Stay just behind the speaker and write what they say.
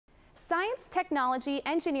Science, technology,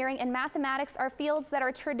 engineering, and mathematics are fields that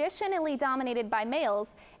are traditionally dominated by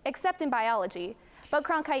males, except in biology. But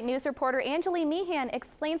Cronkite News reporter Angelie Meehan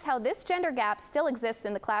explains how this gender gap still exists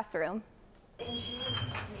in the classroom.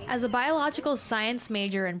 As a biological science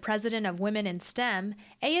major and president of Women in STEM,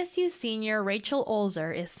 ASU senior Rachel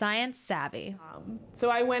Olzer is science savvy. So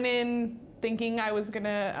I went in thinking I was going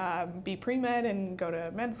to be pre-med and go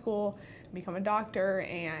to med school, become a doctor,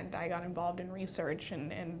 and I got involved in research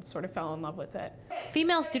and sort of fell in love with it.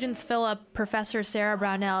 Female students fill up Professor Sarah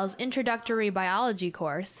Brownell's introductory biology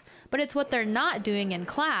course, but it's what they're not doing in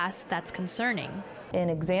class that's concerning. In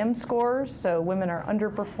exam scores, so women are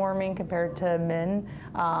underperforming compared to men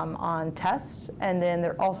on tests, and then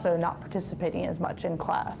they're also not participating as much in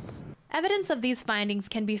class. Evidence of these findings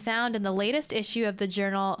can be found in the latest issue of the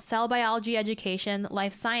journal Cell Biology Education,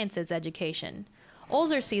 Life Sciences Education.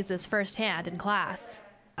 Olzer sees this firsthand in class.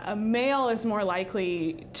 A male is more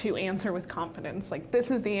likely to answer with confidence, like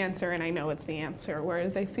this is the answer and I know it's the answer,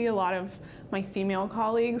 whereas I see a lot of my female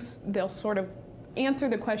colleagues, they'll sort of answer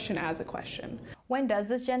the question as a question. When does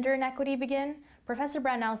this gender inequity begin? Professor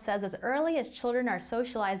Brownell says as early as children are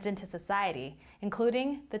socialized into society,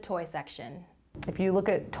 including the toy section. If you look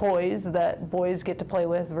at toys that boys get to play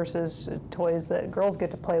with versus toys that girls get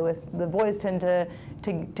to play with, the boys tend to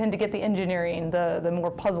get the engineering, the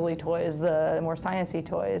more puzzly toys, the more sciencey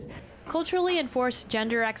toys. Culturally enforced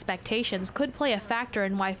gender expectations could play a factor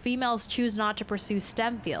in why females choose not to pursue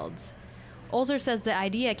STEM fields. Olzer says the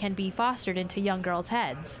idea can be fostered into young girls'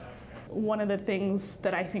 heads. One of the things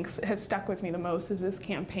that I think has stuck with me the most is this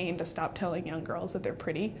campaign to stop telling young girls that they're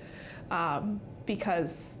pretty,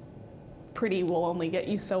 because pretty will only get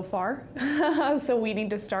you so far. So we need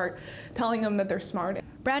to start telling them that they're smart.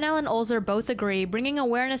 Brownell and Olzer both agree bringing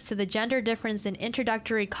awareness to the gender difference in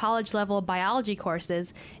introductory college-level biology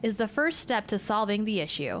courses is the first step to solving the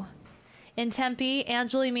issue. In Tempe,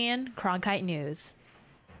 Angelie Meehan, Cronkite News.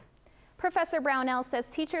 Professor Brownell says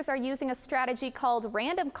teachers are using a strategy called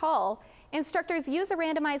random call. Instructors use a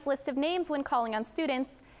randomized list of names when calling on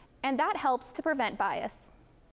students, and that helps to prevent bias.